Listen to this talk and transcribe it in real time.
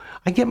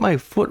I get my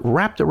foot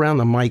wrapped around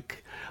the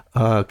mic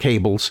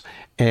cables,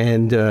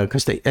 and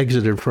because they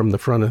exited from the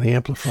front of the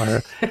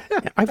amplifier,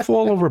 I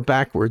fall over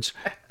backwards.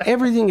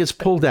 Everything is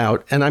pulled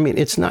out, and I mean,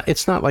 it's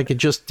not like it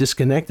just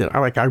disconnected.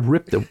 I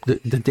ripped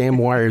the damn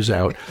wires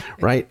out,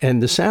 right?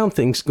 And the sound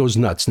thing goes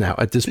nuts now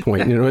at this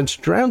point. It's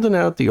drowning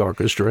out the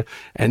orchestra,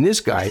 and this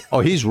guy,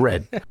 he's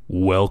red.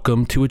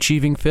 Welcome to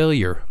Achieving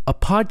Failure, a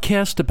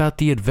podcast about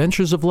the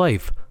adventures of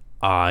life.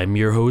 I'm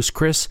your host,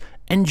 Chris,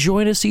 and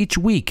join us each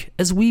week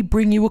as we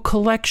bring you a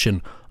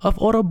collection of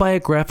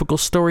autobiographical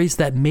stories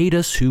that made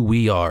us who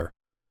we are.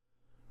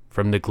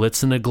 From the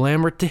glitz and the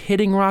glamour to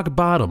hitting rock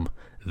bottom,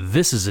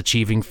 this is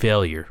Achieving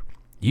Failure.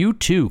 You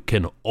too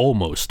can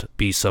almost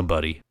be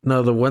somebody.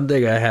 No, the one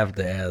thing I have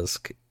to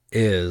ask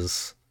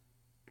is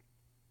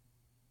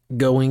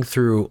going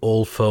through the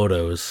old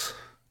photographs,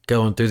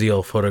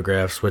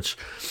 which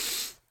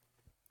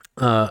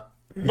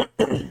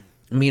me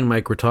and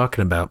Mike were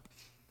talking about.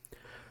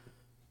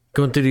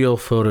 Going through the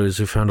old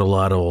photos, we found a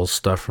lot of old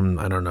stuff from,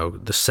 I don't know,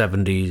 the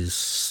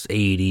 70s,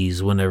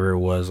 80s, whenever it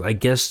was. I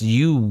guess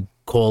you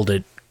called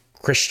it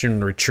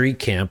Christian retreat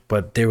camp,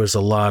 but there was a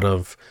lot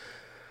of,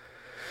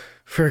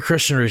 for a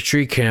Christian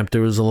retreat camp,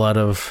 there was a lot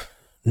of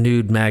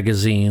nude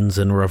magazines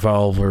and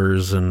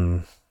revolvers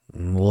and a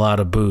lot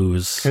of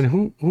booze.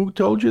 And who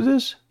told you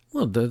this?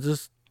 Well,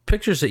 there's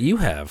pictures that you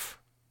have.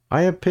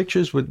 I have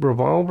pictures with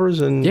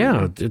revolvers and...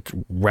 Yeah,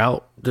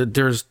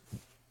 there's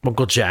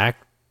Uncle Jack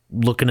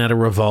looking at a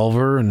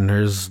revolver, and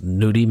there's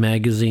nudie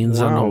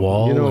magazines on the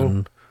wall.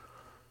 And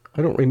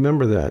I don't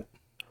remember that.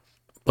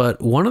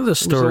 But one of the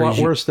stories... It was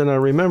a lot worse than I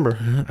remember.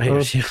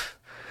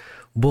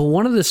 Well,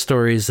 one of the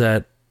stories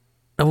that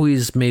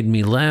always made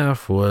me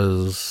laugh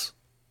was...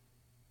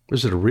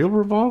 Was it a real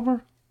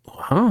revolver?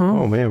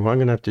 Oh, man, well, I'm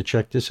going to have to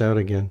check this out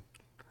again.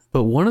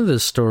 But one of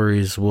the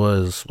stories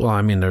was... Well,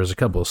 I mean, there's a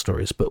couple of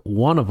stories, but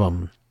one of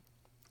them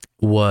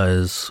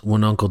was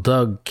when Uncle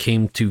Doug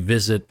came to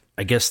visit,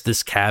 I guess,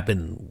 this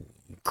cabin,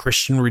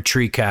 Christian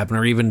retreat cabin,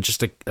 or even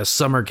just a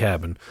summer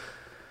cabin.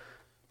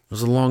 It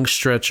was a long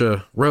stretch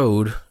of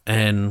road,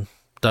 and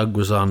Doug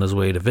was on his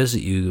way to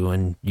visit you,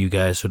 and you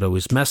guys would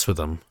always mess with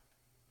him.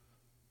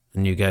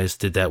 And you guys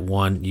did that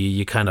one,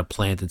 you kind of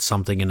planted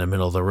something in the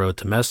middle of the road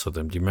to mess with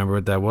him. Do you remember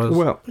what that was?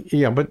 Well,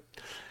 yeah, but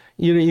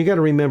you got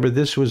to remember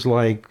this was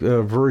like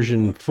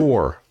version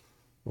 4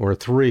 or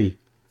 3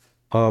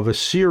 of a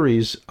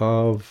series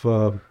of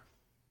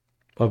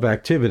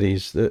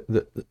activities.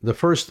 The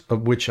first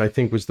of which I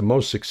think was the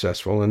most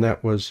successful, and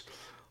that was,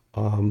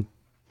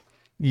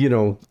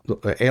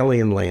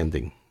 alien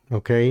landing.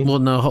 Okay. Well,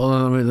 no, hold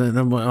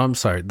on. I'm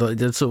sorry.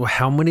 So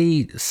how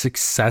many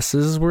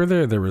successes were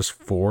there? There was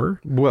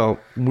 4? Well,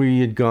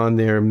 we had gone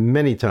there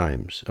many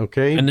times.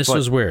 Okay. And this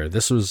was where?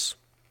 This is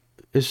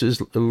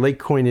Lake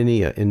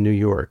Koinonia in New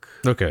York.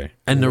 Okay.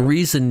 And the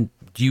reason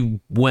you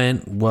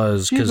went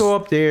was because you go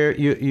up there,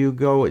 you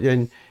go,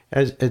 and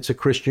as it's a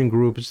Christian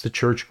group, it's the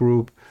church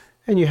group,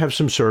 and you have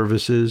some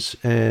services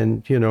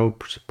and,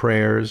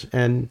 prayers,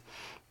 and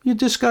you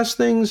discuss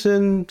things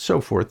and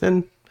so forth.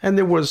 And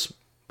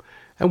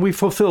we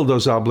fulfilled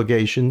those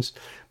obligations.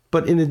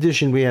 But in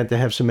addition, we had to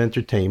have some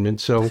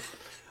entertainment. So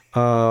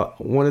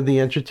one of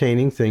the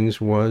entertaining things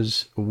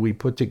was we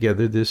put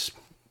together this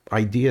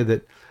idea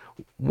that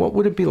what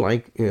would it be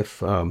like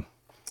if,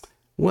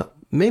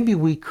 maybe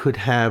we could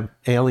have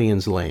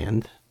aliens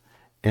land,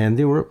 and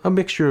there were a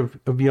mixture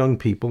of young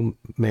people,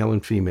 male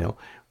and female.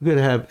 We could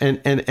have, and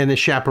a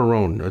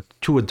chaperone,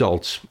 2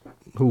 adults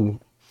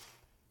who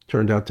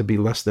turned out to be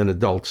less than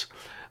adults,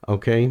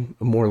 okay,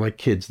 more like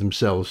kids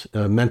themselves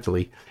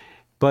mentally.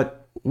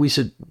 But we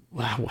said,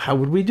 wow, how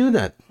would we do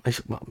that? I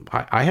said, well,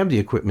 I have the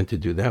equipment to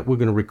do that. We're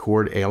going to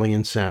record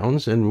alien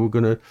sounds,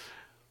 and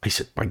I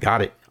said, I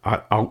got it.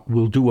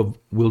 We'll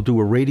do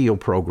a radio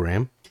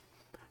program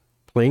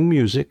playing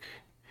music,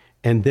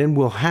 and then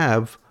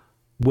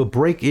we'll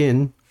break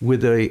in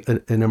with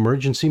an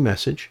emergency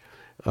message.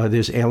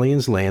 There's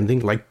aliens landing,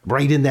 like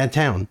right in that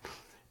town,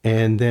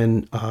 and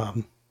then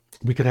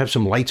we could have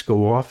some lights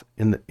go off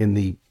in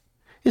the.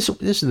 This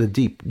is the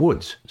deep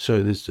woods, so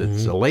it's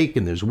a lake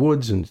and there's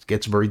woods, and it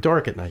gets very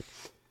dark at night.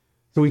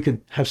 So we could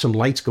have some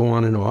lights go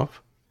on and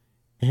off,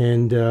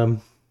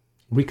 and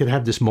we could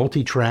have this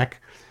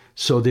multi-track,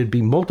 so there'd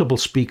be multiple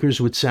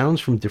speakers with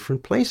sounds from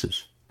different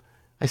places.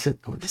 I said,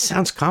 oh, this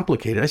sounds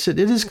complicated. I said,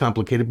 it is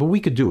complicated, but we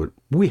could do it.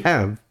 We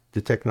have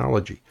the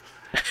technology.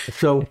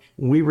 So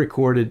we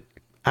recorded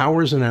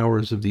hours and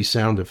hours of these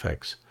sound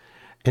effects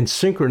and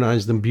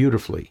synchronized them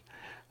beautifully.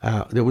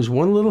 There was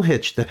one little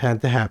hitch that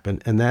had to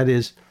happen, and that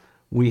is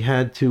we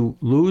had to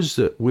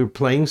we were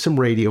playing some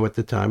radio at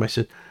the time. I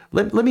said,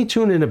 let me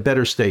tune in a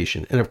better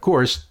station. And of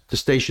course, the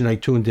station I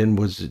tuned in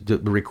was the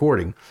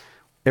recording.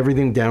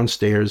 Everything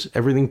downstairs,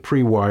 everything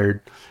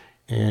pre-wired.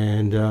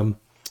 And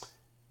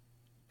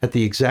at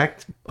the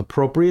exact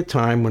appropriate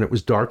time, when it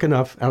was dark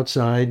enough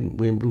outside,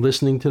 we were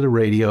listening to the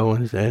radio,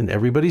 and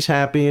everybody's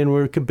happy, and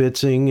we're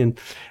kibitzing.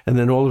 And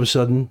then all of a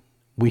sudden,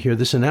 we hear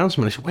this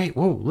announcement. I said, wait,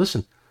 whoa,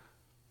 listen.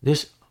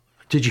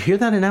 Did you hear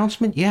that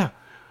announcement? Yeah.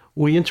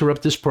 we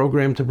interrupt this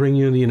program to bring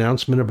you the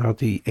announcement about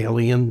the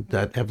alien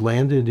that have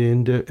landed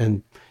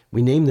and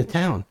we name the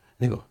town.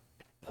 And they go,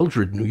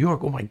 Eldred, New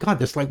York. Oh my God,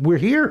 that's like, we're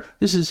here.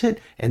 This is it.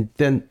 And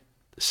then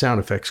sound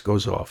effects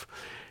goes off.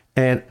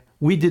 And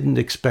we didn't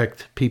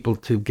expect people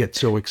to get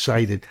so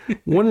excited.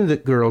 One of the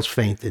girls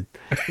fainted.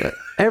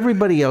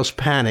 Everybody else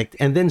panicked.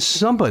 And then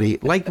somebody,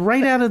 like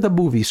right out of the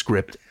movie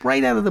script,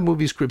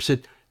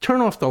 said,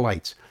 turn off the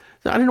lights.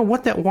 I don't know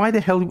why the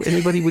hell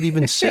anybody would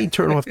even say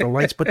turn off the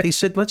lights, but they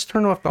said, let's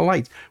turn off the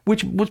lights,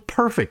 which was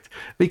perfect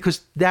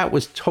because that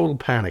was total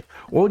panic.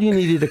 All you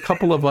needed a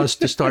couple of us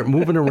to start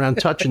moving around,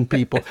 touching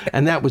people,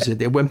 and that was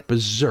it. It went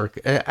berserk.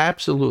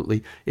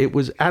 Absolutely. It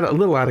was a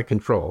little out of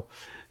control.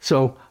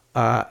 So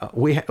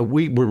we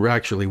were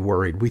actually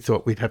worried. We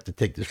thought we'd have to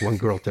take this one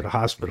girl to the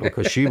hospital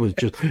because she was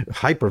just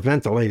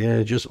hyperventilating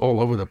and just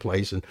all over the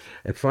place. And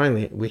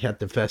finally, we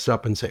had to fess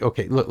up and say,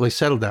 okay, look, let's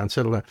settle down.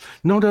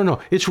 No,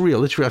 it's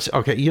real. I said,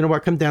 okay, you know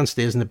what? Come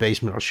downstairs in the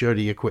basement. I'll show you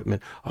the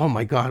equipment. Oh,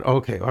 my God.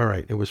 Okay, all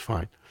right. It was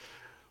fine.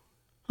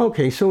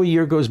 Okay, so a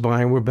year goes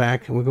by and we're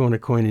back and we're going to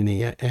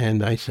Koinonia.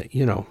 And I say,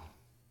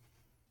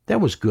 that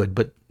was good,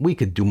 but we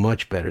could do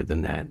much better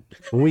than that.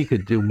 We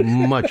could do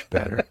much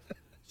better.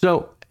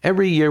 So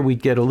every year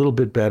we'd get a little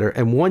bit better.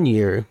 And one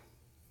year,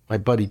 my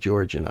buddy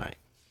George and I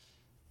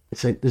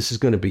said, this is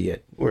going to be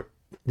it.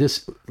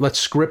 Let's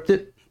script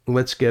it.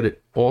 Let's get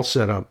it all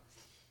set up.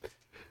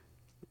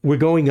 We're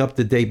going up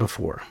the day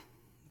before.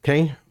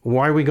 Okay?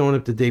 Why are we going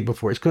up the day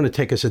before? It's going to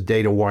take us a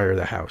day to wire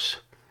the house.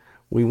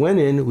 We went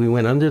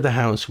under the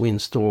house. We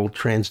installed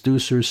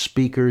transducers,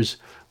 speakers,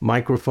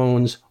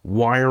 microphones,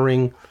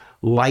 wiring,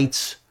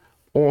 lights,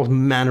 all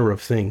manner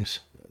of things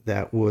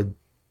that would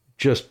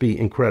just be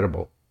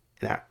incredible.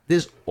 Now,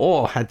 this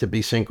all had to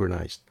be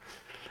synchronized.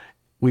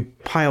 We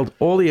piled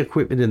all the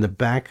equipment in the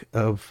back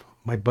of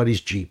my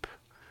buddy's Jeep.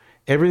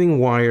 Everything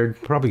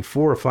wired, probably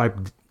 4 or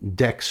 5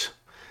 decks,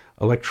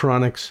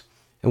 electronics.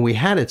 And we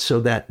had it so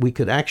that we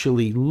could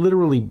actually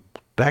literally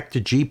back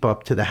the Jeep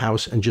up to the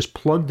house and just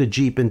plug the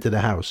Jeep into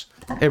the house.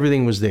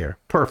 Everything was there.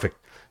 Perfect.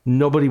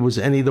 Nobody was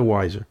any the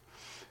wiser.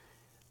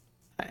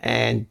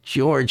 And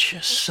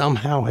George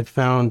somehow had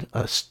found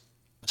a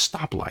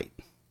stoplight,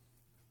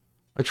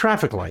 a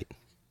traffic light.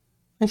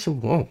 I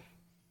said, whoa,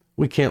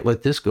 we can't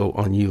let this go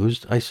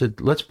unused. I said,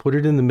 let's put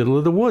it in the middle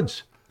of the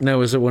woods. Now,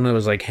 is it one of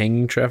those like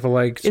hanging traffic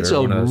lights? It's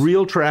a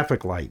real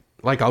traffic light,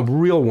 like a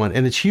real one.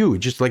 And it's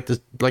huge. It's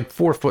like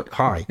 4 foot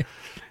high.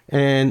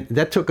 And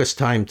that took us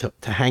time to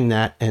hang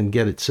that and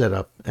get it set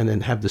up and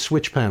then have the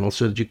switch panel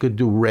so that you could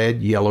do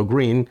red, yellow,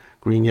 green,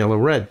 green, yellow,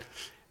 red.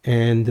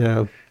 And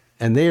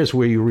there's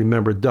where you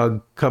remember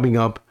Doug coming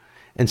up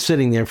and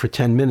sitting there for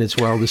 10 minutes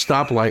while the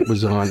stoplight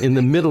was on in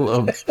the middle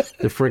of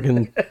the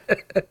friggin'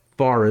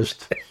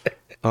 forest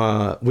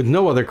with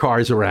no other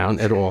cars around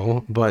at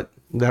all. But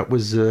that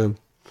was,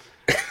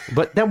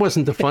 but that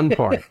wasn't the fun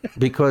part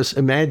because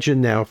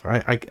imagine now,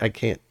 I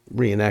can't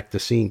reenact the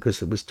scene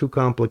because it was too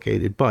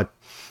complicated. But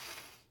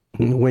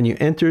when you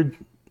entered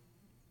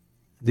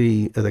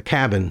the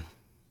cabin,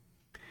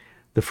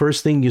 the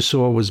first thing you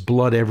saw was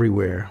blood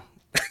everywhere.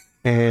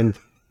 And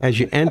as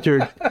you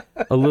entered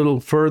a little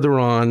further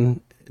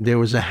on, there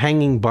was a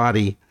hanging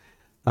body,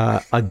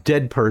 a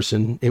dead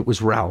person. It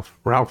was Ralph.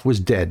 Ralph was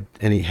dead,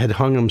 and he had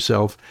hung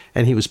himself,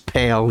 and he was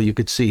pale. You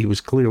could see he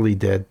was clearly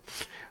dead.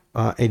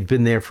 He'd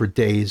been there for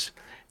days.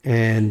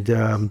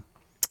 And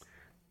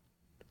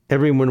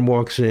everyone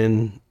walks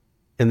in,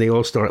 and they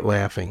all start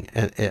laughing.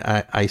 And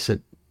I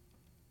said,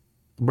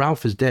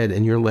 Ralph is dead,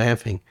 and you're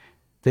laughing.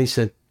 They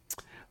said,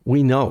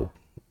 we know.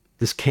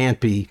 This can't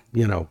be,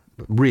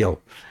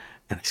 real.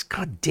 And I said,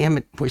 God damn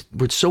it,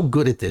 we're so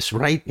good at this,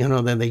 right?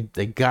 Then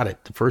they got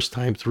it the first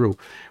time through.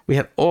 We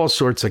had all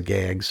sorts of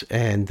gags,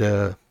 and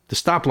the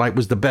stoplight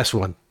was the best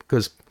one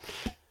because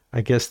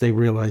I guess they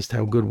realized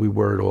how good we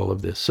were at all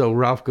of this. So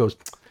Ralph goes,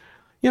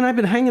 I've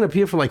been hanging up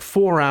here for like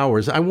 4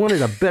 hours. I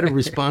wanted a better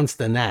response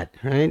than that,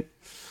 right?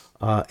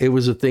 It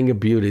was a thing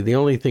of beauty. The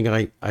only thing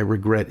I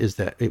regret is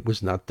that it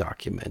was not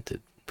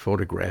documented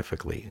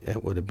photographically.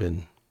 That would have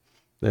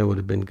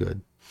been good.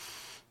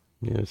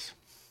 Yes.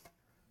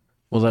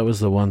 Well, that was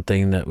the one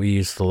thing that we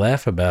used to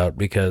laugh about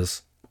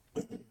because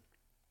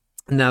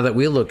now that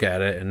we look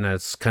at it, and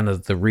that's kind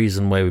of the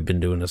reason why we've been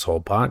doing this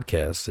whole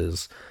podcast,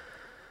 is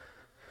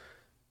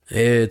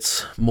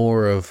it's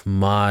more of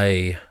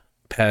my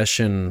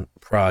passion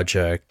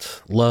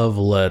project, love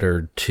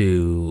letter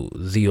to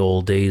the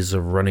old days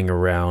of running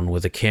around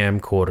with a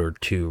camcorder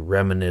to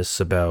reminisce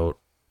about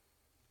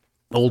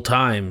old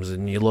times.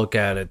 And you look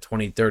at it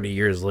 20, 30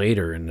 years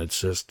later, and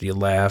it's just, you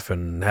laugh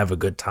and have a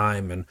good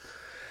time. And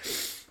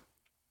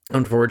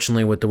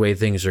unfortunately, with the way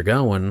things are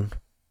going,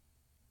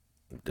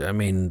 I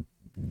mean,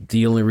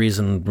 the only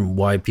reason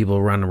why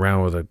people run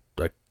around with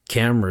a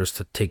camera is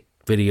to take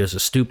videos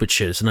of stupid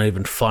shit. It's not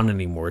even fun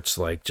anymore. It's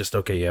like, just,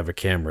 okay, you have a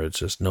camera. It's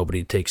just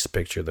nobody takes a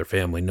picture of their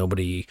family.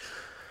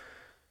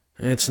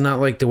 It's not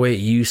like the way it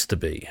used to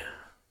be.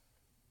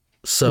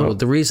 So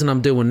the reason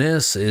I'm doing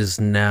this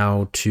is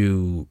now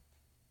to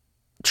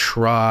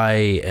try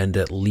and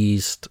at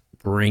least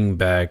bring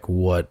back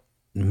what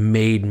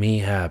made me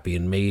happy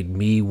and made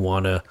me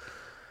want to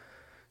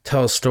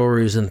tell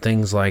stories and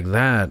things like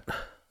that.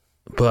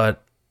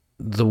 But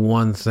the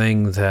one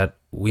thing that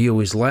we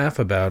always laugh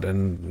about,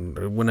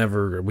 and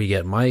whenever we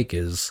get Mike,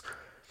 is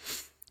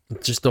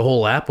just the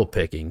whole apple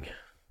picking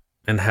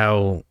and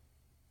how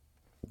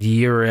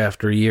year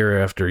after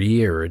year after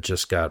year, it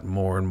just got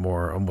more and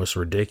more almost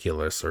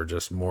ridiculous, or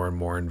just more and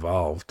more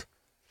involved.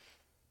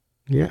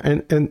 Yeah,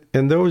 and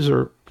those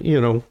are,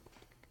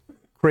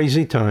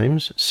 crazy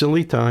times,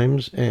 silly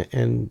times,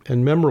 and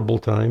memorable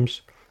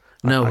times.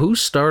 Now, who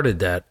started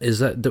that? Is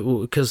that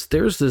because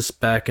there's this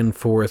back and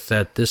forth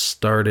that this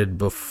started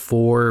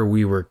before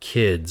we were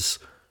kids.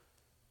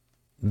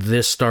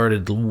 This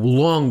started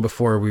long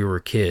before we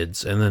were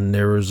kids, and then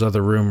there was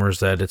other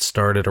rumors that it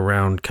started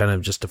around kind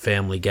of just a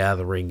family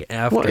gathering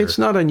after. Well, it's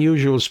not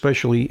unusual,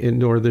 especially in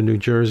northern New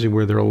Jersey,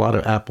 where there are a lot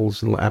of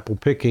apples and apple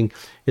picking.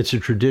 It's a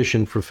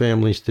tradition for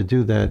families to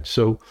do that.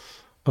 So,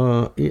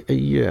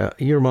 yeah,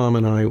 your mom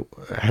and I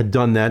had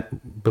done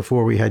that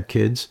before we had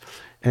kids,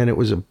 and it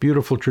was a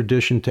beautiful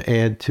tradition to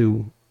add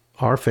to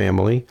our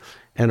family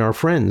and our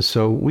friends.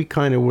 So we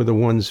kind of were the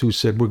ones who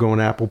said, we're going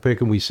apple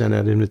picking. We sent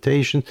out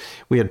invitations.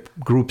 We had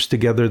groups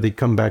together. They'd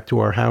come back to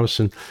our house,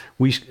 and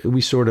we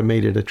sort of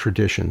made it a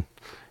tradition,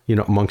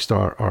 amongst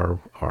our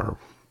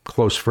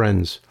close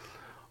friends.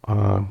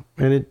 And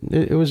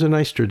it was a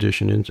nice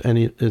tradition, and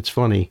it's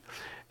funny,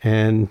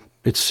 and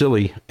it's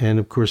silly. And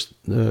of course,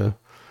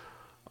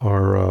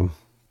 our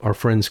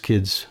friends'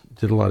 kids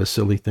did a lot of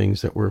silly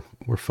things that were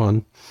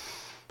fun.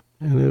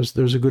 And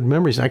there's a good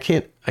memories. I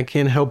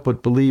can't help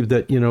but believe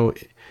that,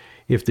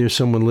 if there's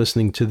someone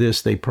listening to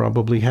this, they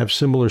probably have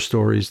similar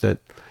stories that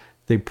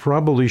they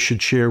probably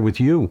should share with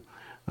you,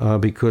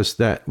 because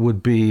that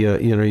would be,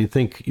 you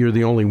think you're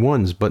the only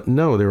ones, but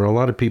no, there are a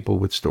lot of people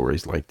with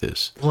stories like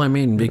this. Well, I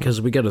mean, because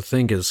we got to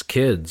think as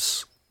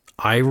kids,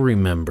 I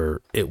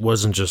remember it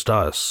wasn't just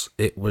us.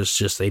 It was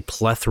just a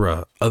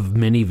plethora of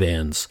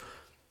minivans,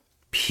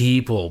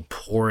 people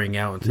pouring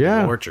out into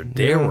the orchard.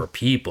 There were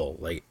people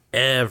like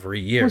every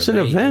year. It's an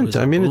event.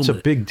 It's a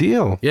big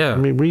deal. Yeah.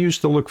 We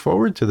used to look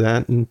forward to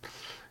that, and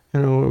it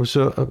was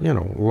a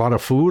lot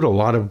of food, a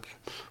lot of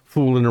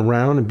fooling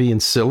around and being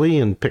silly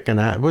and picking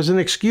at. It was an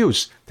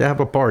excuse to have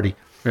a party.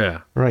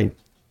 Yeah. Right.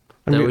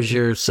 That was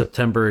your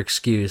September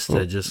excuse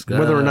to just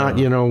whether or not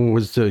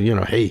was to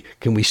hey,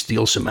 can we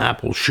steal some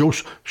apples?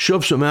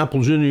 Shove some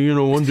apples in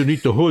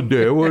underneath the hood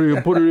there. Or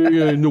you put it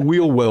in the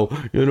wheel well.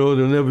 They'll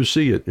never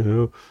see it.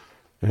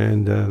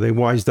 And they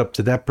wised up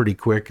to that pretty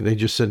quick. They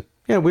just said,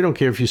 yeah, we don't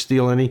care if you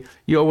steal any.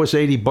 You owe us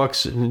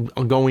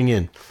 $80 going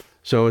in.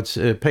 So it's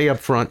pay up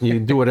front and you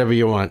do whatever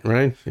you want,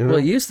 right? Well,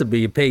 it used to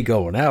be you pay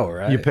going out,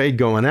 right? You paid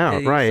going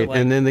out, right?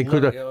 And then they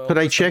could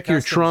I check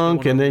your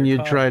trunk? And then you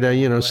try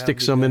to,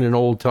 stick some in an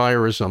old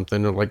tire or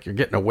something, like you're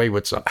getting away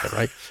with something,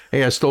 right?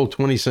 Hey, I stole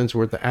 20 cents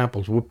worth of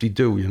apples.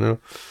 Whoop-de-doo,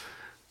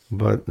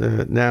 But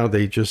now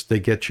they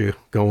get you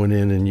going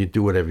in and you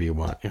do whatever you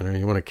want.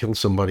 You want to kill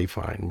somebody,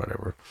 fine,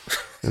 whatever.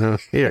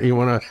 Here, you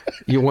want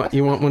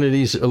one of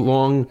these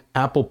long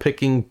apple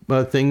picking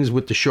things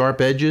with the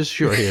sharp edges?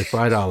 Sure, here,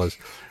 $5.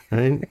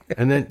 Right?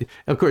 And then,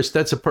 of course,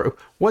 that's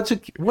what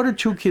are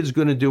two kids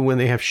going to do when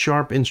they have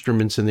sharp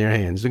instruments in their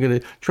hands? They're going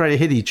to try to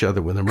hit each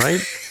other with them,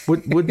 right?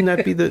 Wouldn't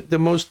that be the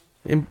most,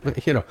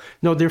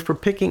 no, they're for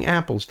picking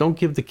apples. Don't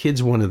give the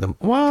kids one of them.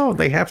 Well,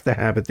 they have to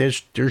have it.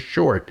 They're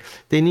short.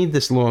 They need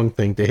this long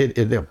thing to hit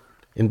it.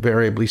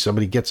 Invariably,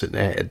 somebody gets it in the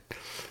head.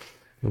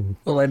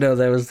 Well, I know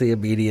that was the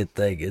immediate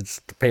thing. It's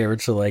the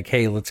parents are like,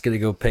 hey, let's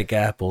go pick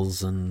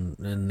apples. And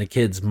in the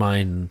kid's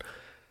mind,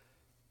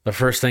 the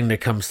first thing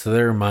that comes to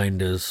their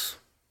mind is,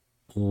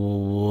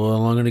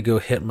 well, I'm going to go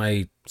hit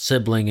my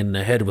sibling in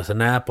the head with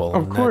an apple.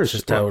 Of course.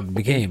 That's just how it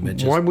became.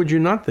 Why would you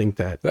not think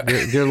that?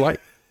 They're like,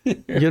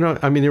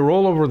 they're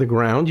all over the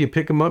ground. You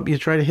pick them up, you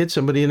try to hit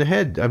somebody in the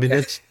head.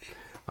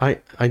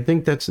 I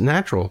think that's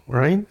natural,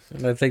 right?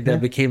 And I think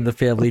that became the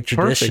family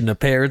tradition. Perfect. The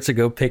parents would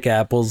go pick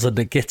apples and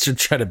the kids would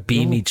try to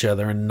beam each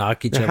other and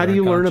knock each other. How do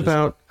you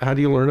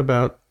learn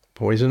about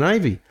poison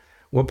ivy?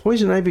 Well,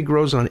 poison ivy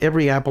grows on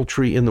every apple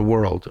tree in the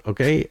world,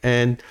 okay?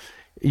 And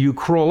you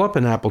crawl up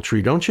an apple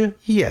tree, don't you?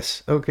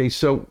 Yes. Okay,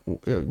 so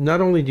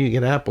not only do you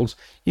get apples,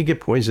 you get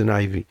poison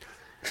ivy.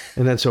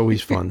 And that's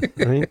always fun,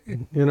 right?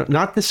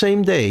 Not the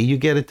same day, you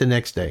get it the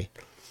next day.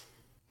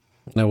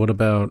 Now, what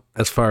about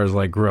as far as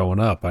like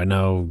growing up? I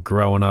know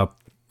growing up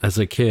as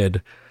a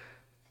kid.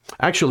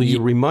 Actually,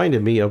 you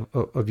reminded me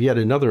of yet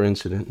another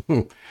incident.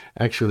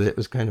 Actually, it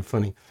was kind of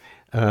funny.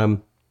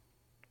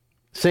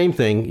 Same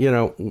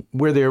thing,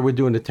 we're there, we're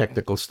doing the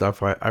technical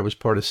stuff. I was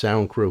part of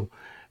sound crew.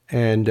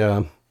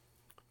 And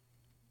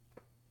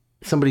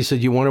somebody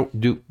said, you want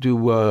to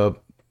do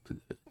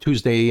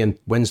Tuesday and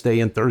Wednesday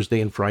and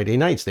Thursday and Friday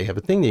nights. They have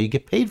a thing there. You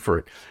get paid for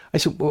it. I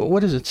said, well,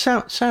 what is it?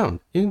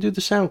 Sound. You can do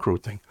the sound crew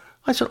thing.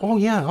 I said, oh,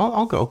 yeah,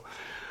 I'll go.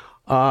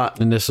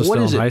 And this is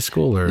still in high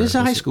school? Or this is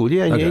high school,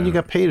 yeah. Okay. And you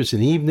got paid. It's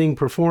an evening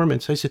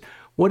performance. I said,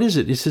 what is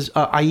it? He says,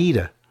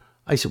 Aida.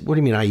 I said, what do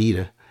you mean,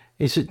 Aida?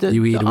 He said,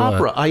 the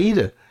opera,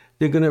 Aida.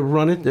 They're going to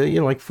run it,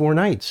 like 4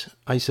 nights.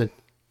 I said,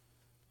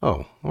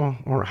 Oh,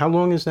 or how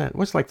long is that?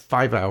 What's like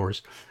 5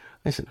 hours?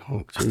 I said,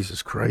 oh,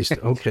 Jesus Christ.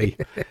 Okay.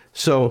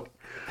 So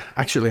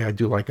actually, I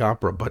do like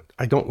opera, but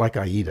I don't like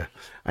Aida.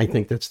 I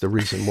think that's the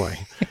reason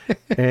why.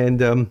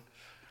 And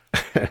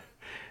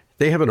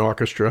they have an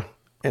orchestra.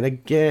 And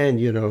again,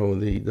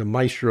 the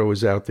maestro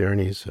is out there, and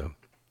he's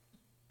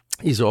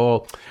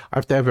all, I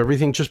have to have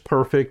everything just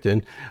perfect.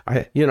 And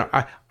I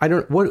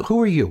don't,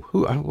 who are you?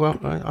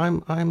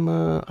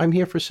 I'm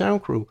here for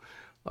sound crew.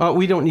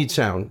 We don't need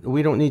sound.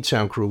 We don't need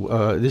sound crew.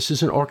 This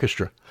is an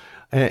orchestra,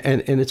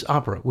 and it's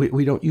opera.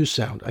 We don't use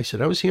sound. I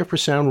said, I was here for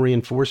sound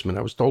reinforcement.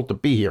 I was told to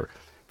be here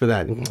for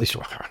that. And he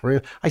said,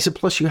 I said,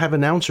 plus you have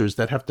announcers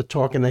that have to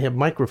talk, and they have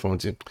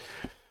microphones. And,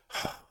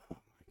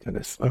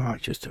 goodness, I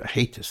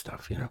hate this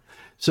stuff,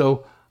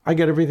 So I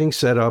got everything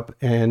set up,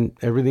 and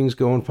everything's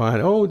going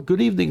fine. Oh,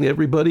 good evening,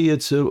 everybody.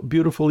 It's a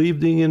beautiful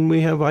evening, and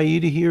we have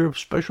Aida here,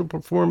 special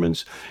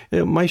performance.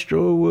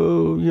 Maestro,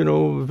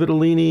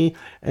 Vitellini,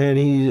 and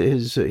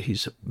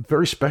he's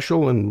very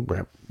special, and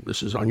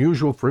this is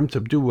unusual for him to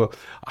do a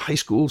high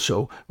school,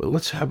 so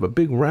let's have a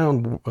big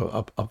round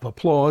of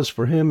applause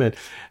for him.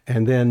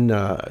 And then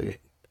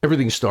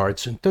everything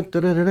starts, and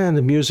and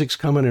the music's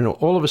coming, and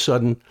all of a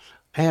sudden,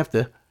 I have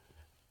to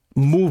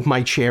move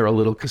my chair a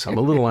little because I'm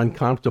a little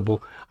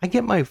uncomfortable. I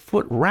get my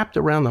foot wrapped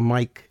around the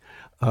mic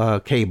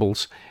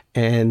cables,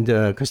 and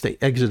because they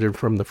exited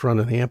from the front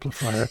of the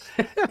amplifier,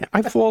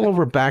 I fall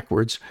over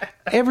backwards.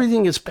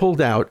 Everything is pulled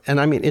out, and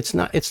I mean, it's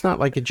not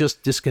like it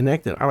just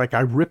disconnected.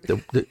 I ripped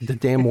the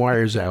damn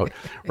wires out,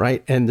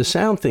 right? And the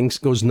sound thing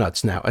goes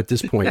nuts now at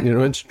this point.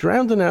 It's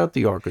drowning out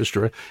the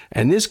orchestra,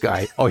 and this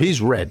guy,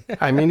 he's red.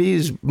 I mean,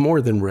 he's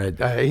more than red.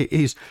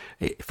 He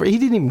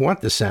didn't even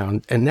want the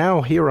sound, and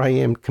now here I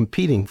am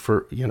competing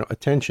for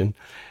attention.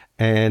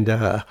 And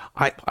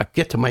I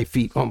get to my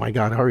feet. Oh, my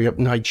God, hurry up.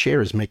 My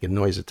chair is making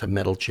noise. It's a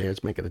metal chair.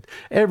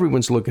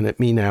 Everyone's looking at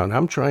me now. And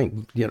I'm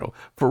trying,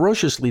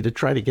 ferociously to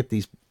try to get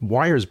these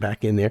wires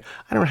back in there.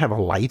 I don't have a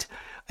light.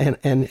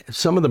 And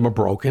some of them are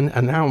broken.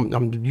 And now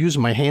I'm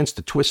using my hands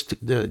to twist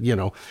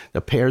the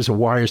pairs of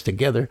wires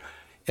together.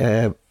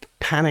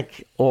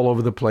 Panic all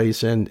over the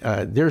place. And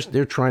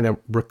they're trying to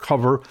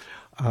recover.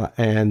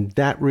 And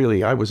that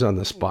really, I was on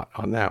the spot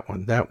on that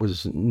one. That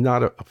was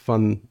not a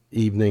fun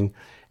evening.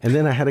 And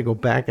then I had to go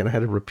back and I had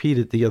to repeat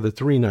it the other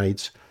 3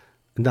 nights.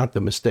 Not the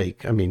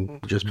mistake. I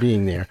mean, just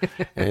being there.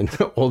 And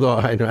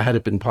although had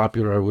it been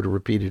popular, I would have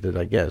repeated it,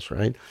 I guess,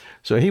 right?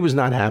 So he was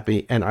not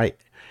happy. And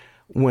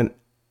when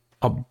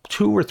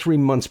 2 or 3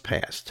 months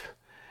passed,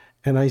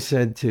 and I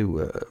said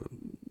to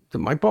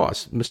my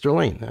boss, Mr.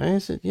 Lane, I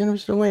said,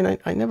 Mr. Lane,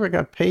 I never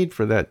got paid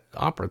for that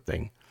opera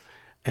thing.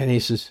 And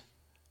he says,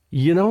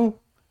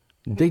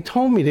 they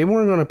told me they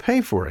weren't going to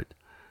pay for it,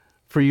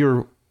 for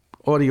your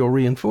audio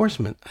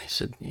reinforcement. I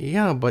said,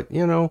 yeah, but he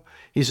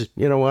said,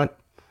 you know what?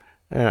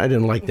 I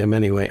didn't like them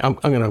anyway. I'm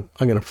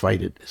gonna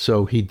fight it.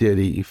 So he did.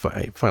 He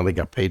finally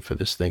got paid for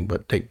this thing,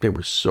 but they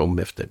were so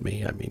miffed at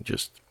me. I mean,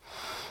 just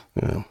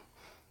and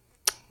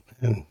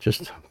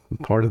just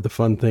part of the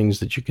fun things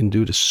that you can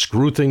do to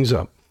screw things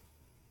up.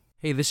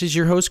 Hey, this is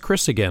your host,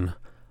 Chris, again.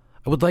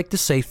 I would like to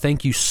say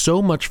thank you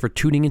so much for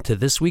tuning into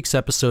this week's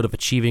episode of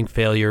Achieving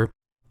Failure,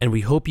 and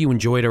we hope you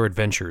enjoyed our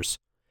adventures.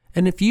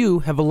 And if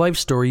you have a life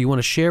story you want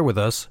to share with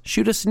us,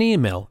 shoot us an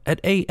email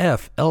at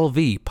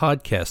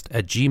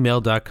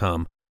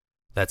aflvpodcast@gmail.com.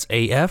 That's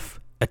AF,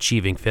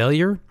 Achieving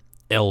Failure,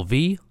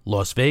 LV,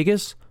 Las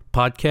Vegas,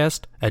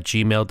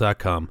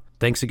 podcast@gmail.com.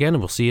 Thanks again,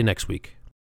 and we'll see you next week.